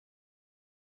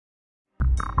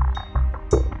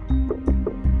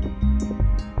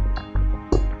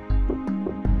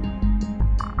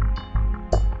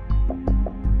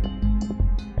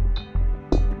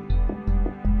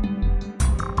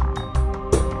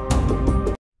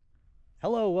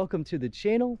Hello, welcome to the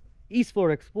channel. East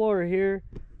Florida Explorer here,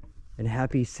 and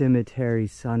happy Cemetery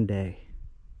Sunday.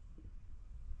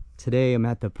 Today I'm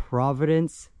at the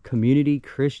Providence Community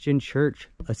Christian Church,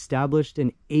 established in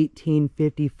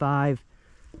 1855,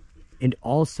 and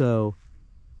also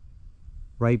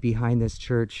right behind this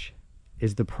church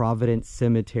is the Providence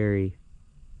Cemetery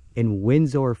in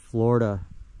Windsor, Florida.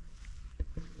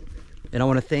 And I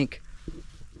want to thank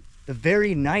the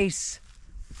very nice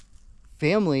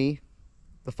family,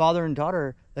 the father and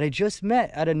daughter, that I just met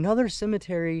at another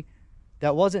cemetery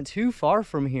that wasn't too far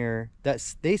from here,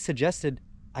 that they suggested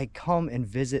I come and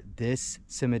visit this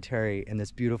cemetery and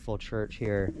this beautiful church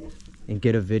here and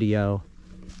get a video.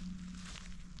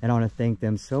 And I want to thank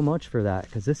them so much for that,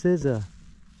 because this is a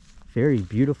very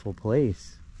beautiful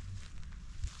place.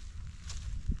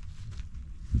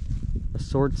 A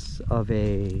sorts of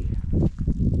a,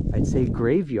 I'd say,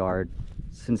 graveyard,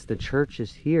 since the church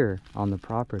is here on the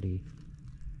property.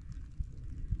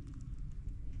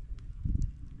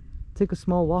 Take a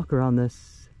small walk around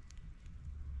this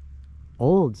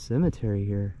old cemetery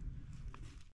here.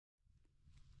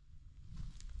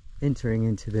 Entering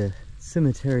into the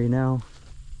cemetery now.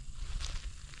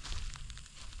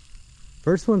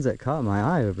 First ones that caught my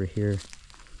eye over here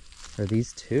are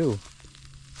these two.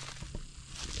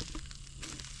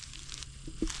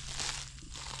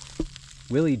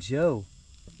 Willie Joe,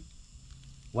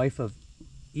 wife of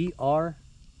E.R.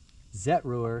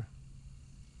 Zetruer,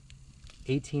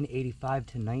 1885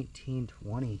 to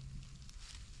 1920.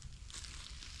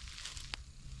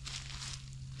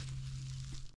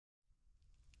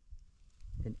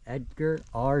 And Edgar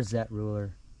R.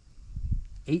 Zetruer,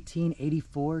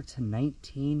 1884 to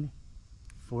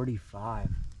 1945.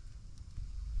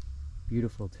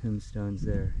 Beautiful tombstones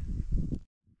there.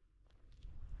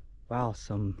 Wow,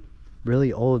 some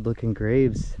really old looking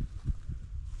graves.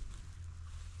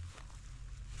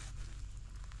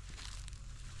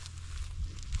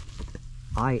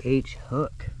 I.H.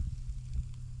 Hook,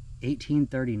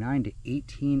 1839 to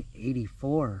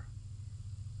 1884.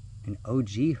 And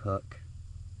O.G. Hook.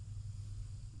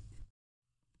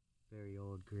 Very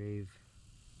old grave.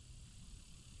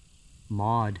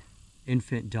 Maud,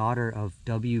 infant daughter of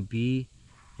W.B.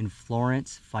 and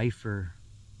Florence Pfeiffer.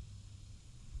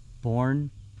 Born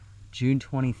June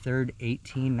 23rd,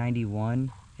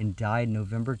 1891, and died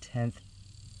November 10th,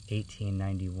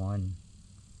 1891.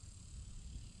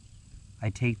 I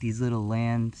take these little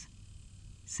lambs,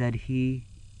 said he,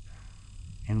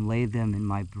 and lay them in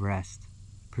my breast.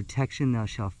 Protection thou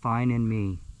shalt find in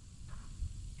me,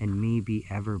 and me be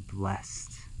ever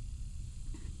blessed.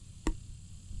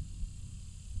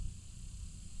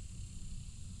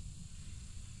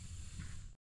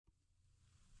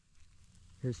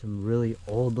 Here's some really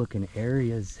old looking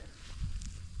areas.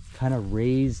 Kind of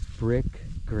raised brick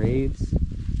graves.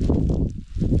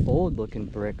 Old looking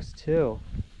bricks too.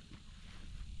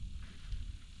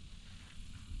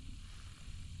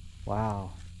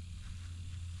 Wow.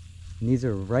 And these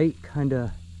are right kind of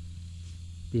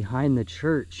behind the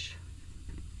church.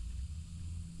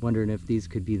 Wondering if these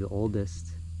could be the oldest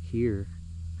here.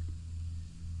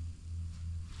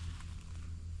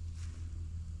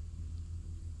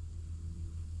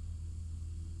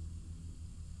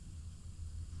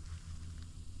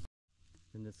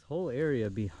 And this whole area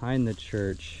behind the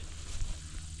church,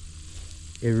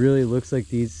 it really looks like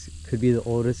these could be the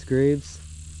oldest graves.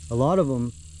 A lot of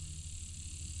them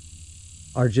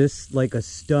are just like a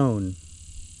stone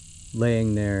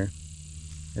laying there,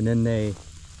 and then they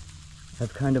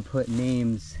have kind of put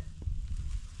names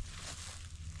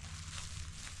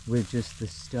with just the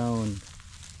stone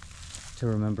to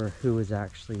remember who was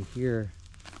actually here.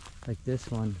 Like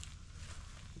this one,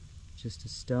 just a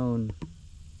stone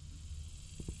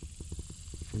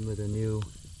and with a new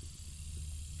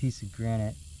piece of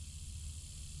granite.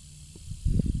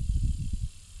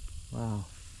 Wow,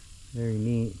 very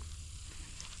neat.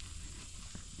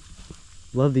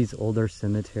 Love these older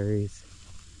cemeteries.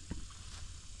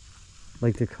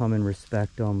 Like to come and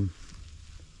respect them.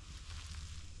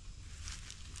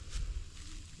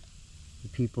 The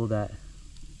people that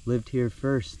lived here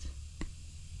first,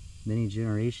 many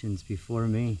generations before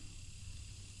me.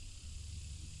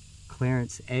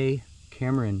 Clarence A.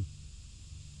 Cameron,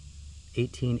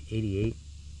 1888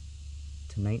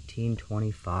 to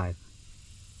 1925.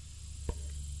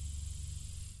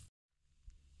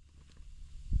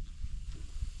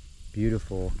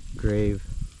 Beautiful grave.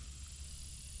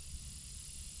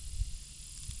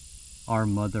 Our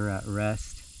Mother at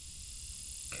Rest,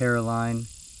 Caroline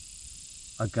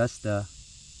Augusta,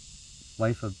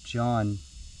 wife of John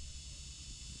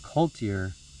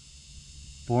Coulter,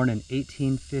 born in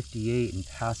 1858 and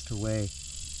passed away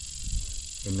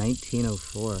in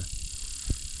 1904.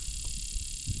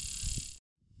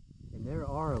 And there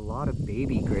are a lot of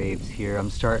baby graves here, I'm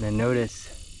starting to notice,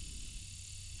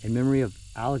 in memory of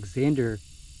Alexander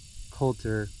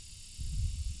Coulter,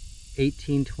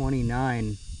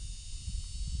 1829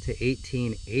 to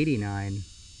 1889.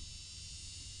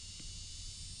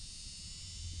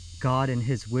 God in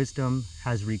his wisdom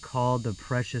has recalled the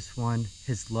precious one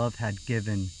his love had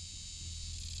given.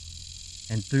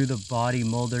 And through the body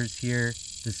molders here,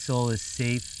 the soul is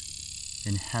safe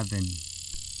in heaven.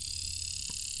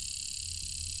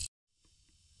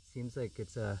 Seems like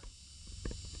it's a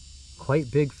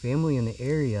quite big family in the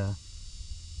area.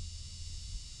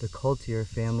 The Coulter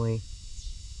family.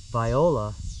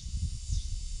 Viola,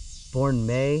 born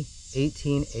May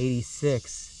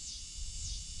 1886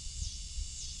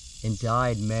 and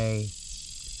died May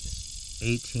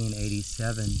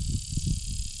 1887.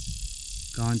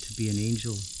 Gone to be an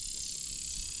angel.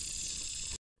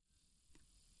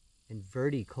 And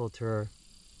Verdi Coulter,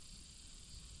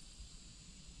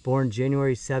 born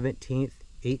January 17th,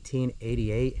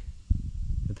 1888,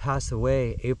 and passed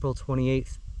away April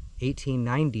 28th,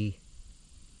 1890.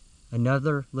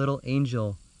 Another little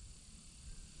angel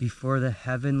before the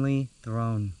heavenly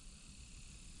throne.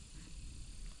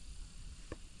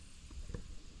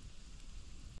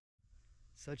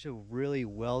 Such a really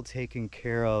well taken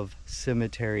care of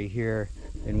cemetery here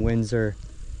in Windsor.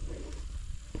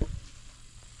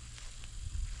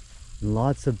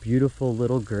 Lots of beautiful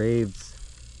little graves.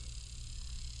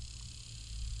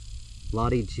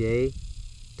 Lottie J.,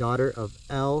 daughter of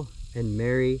L. and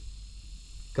Mary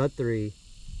Guthrie,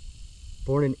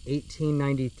 born in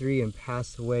 1893 and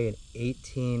passed away in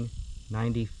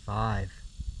 1895.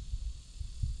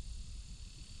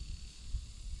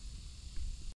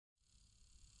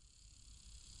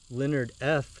 Leonard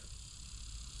F.,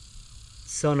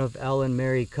 son of L. and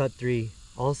Mary Guthrie,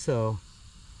 also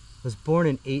was born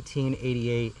in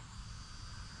 1888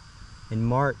 in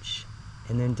March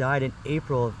and then died in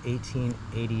April of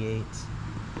 1888.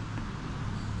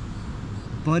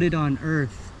 Budded on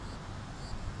earth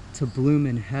to bloom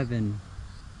in heaven.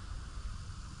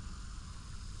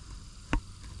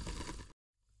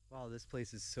 Wow, this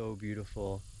place is so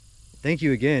beautiful. Thank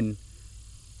you again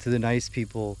to the nice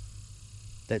people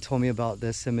that told me about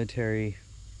this cemetery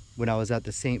when I was at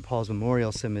the St. Paul's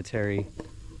Memorial Cemetery.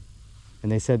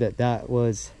 And they said that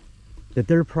that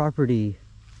their property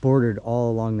bordered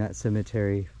all along that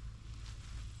cemetery.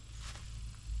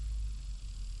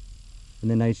 And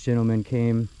the nice gentleman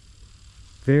came,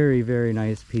 very, very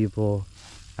nice people,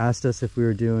 asked us if we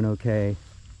were doing okay,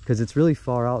 because it's really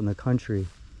far out in the country,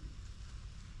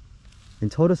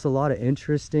 and told us a lot of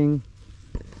interesting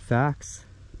facts,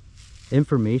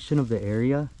 information of the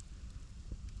area.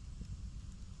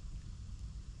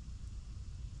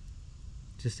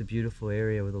 Just a beautiful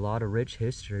area with a lot of rich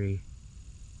history.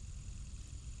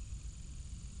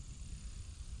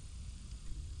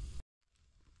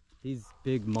 These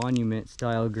big monument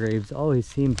style graves always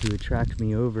seem to attract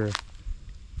me over.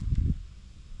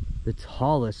 The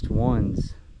tallest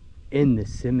ones in the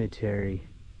cemetery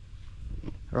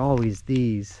are always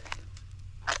these.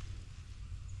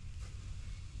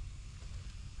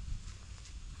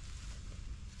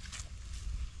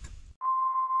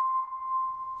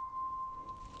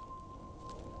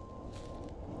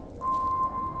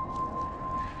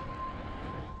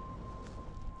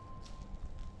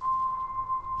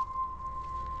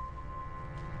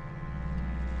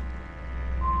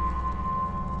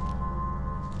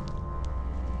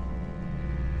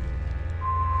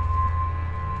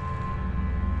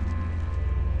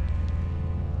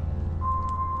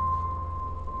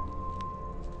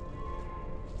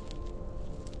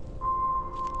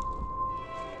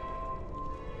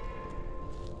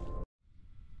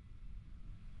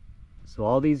 So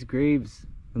all these graves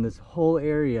in this whole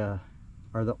area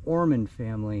are the Ormond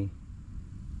family,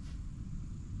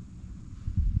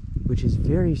 which is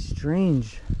very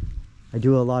strange. I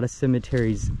do a lot of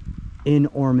cemeteries in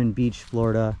Ormond Beach,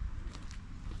 Florida,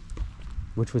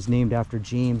 which was named after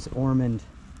James Ormond.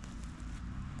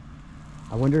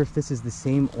 I wonder if this is the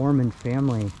same Ormond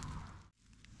family.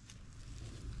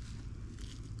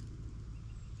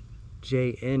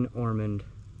 J.N. Ormond,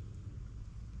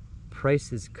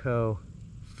 Price's Co.,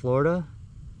 Florida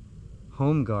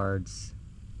Home Guards,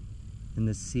 and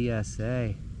the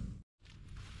CSA.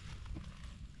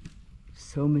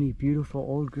 So many beautiful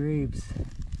old graves.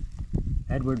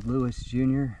 Edward Lewis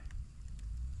Jr.,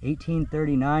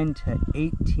 1839 to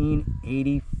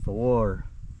 1884.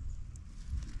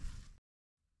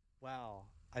 Wow,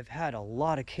 I've had a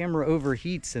lot of camera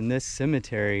overheats in this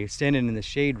cemetery, standing in the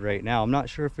shade right now. I'm not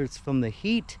sure if it's from the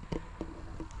heat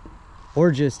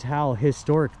or just how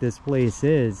historic this place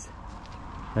is.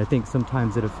 I think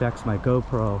sometimes it affects my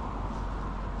GoPro.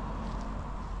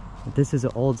 But this is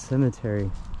an old cemetery.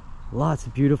 Lots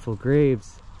of beautiful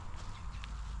graves.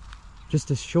 Just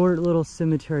a short little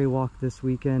cemetery walk this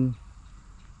weekend.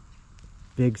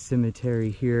 Big cemetery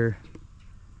here.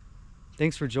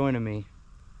 Thanks for joining me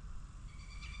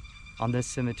on this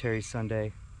Cemetery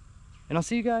Sunday. And I'll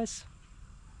see you guys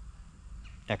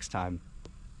next time.